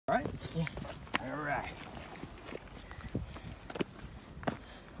Yeah. All right.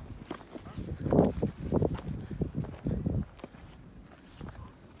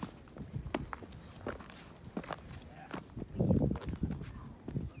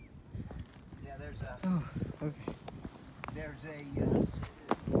 Yeah, there's a. Oh, okay. There's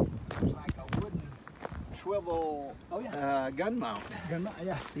like a wooden swivel. Oh yeah. Gun mount.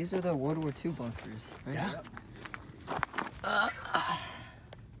 Yeah. These are the World War II bunkers, right? Yeah.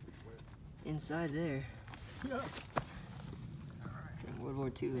 Inside there. Yeah. In World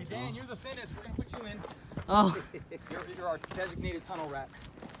War II. Hey It's Dan, all... you're the thinnest. We're gonna put you in. Oh. You're our designated tunnel rat.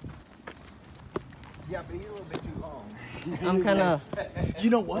 Yeah, but you're a little bit too long. I'm kind of You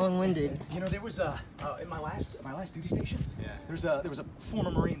know what? long-winded. You know, there was a in my last duty station. Yeah. There was a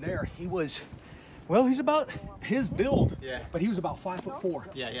former Marine there. He was, well, he's about his build. Yeah. But he was about 5'4".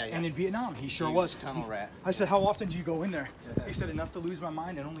 Yeah. And in Vietnam, he sure He was. was a tunnel rat. I said, how often do you go in there? He said, enough to lose my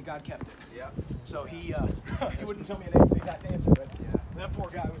mind, and only God kept it. Yeah. So he he wouldn't tell me an exact answer, but that poor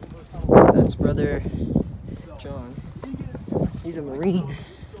guy was in those tunnel rats. That's Brother So, John. He's a Marine.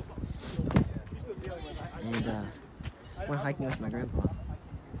 And went hiking with my grandpa.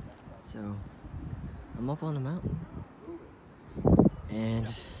 So I'm up on the mountain. And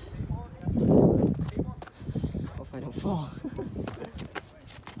hope I don't fall.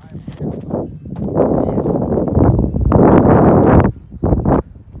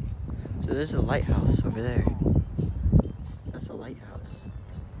 So there's a lighthouse over there. That's a lighthouse.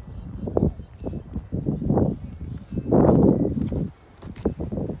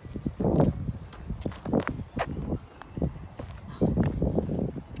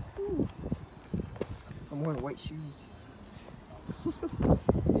 I'm wearing white shoes.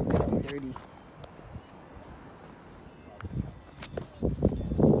 They make me dirty.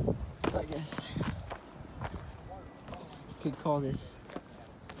 I guess you could call this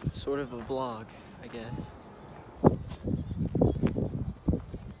sort of a vlog, I guess.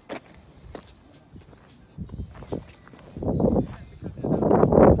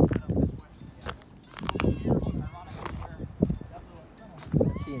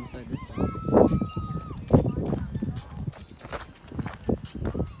 Let's see inside this one.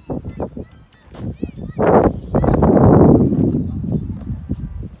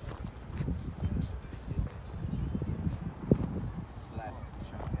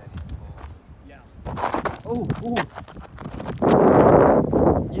 Oh, oh.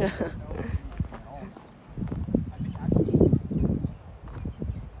 Yeah.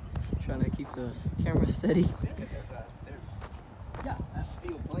 Trying to keep the camera steady. Yeah, that's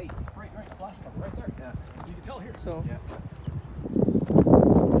Steel plate. right, the blast cover right there. Yeah. You can tell here. So, Yeah.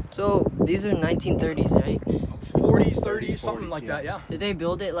 so these are 1930s, right? 40s, 30s, something 40s, like yeah. that, yeah. Did they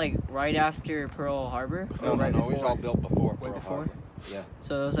build it like right after Pearl Harbor? No, Or right no, before? it's all built before. Way Pearl before? Harbor. Yeah.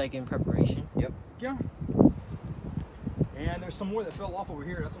 So it was like in preparation. Yep. Yeah. And there's some more that fell off over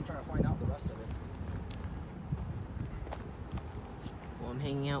here. That's what I'm trying to find out the rest of it. Well, I'm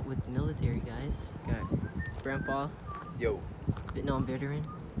hanging out with military guys. Got Grandpa, Yo. Vietnam veteran,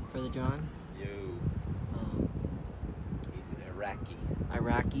 Brother John, Yo. He's an Iraqi.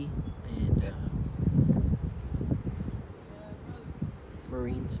 Iraqi, and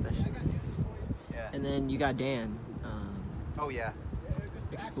Marine specialist. Yeah. And then you got Dan, Oh yeah.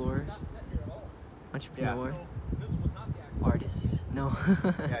 explorer, entrepreneur, This was not the accident. artist. No.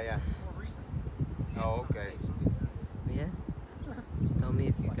 Yeah. Oh, okay. But yeah. Just tell me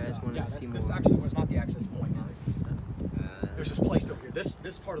if you guys want to see more. This actually was not the access point. vlogs and stuff. It was just placed over here.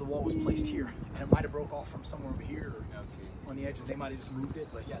 This part of the wall was placed here, and it might have broke off from somewhere over here or on the edge. They might have just moved it,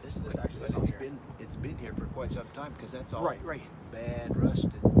 but yeah, this actually is But out here. it's been here for quite some time because that's all Right. bad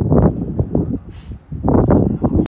rusted.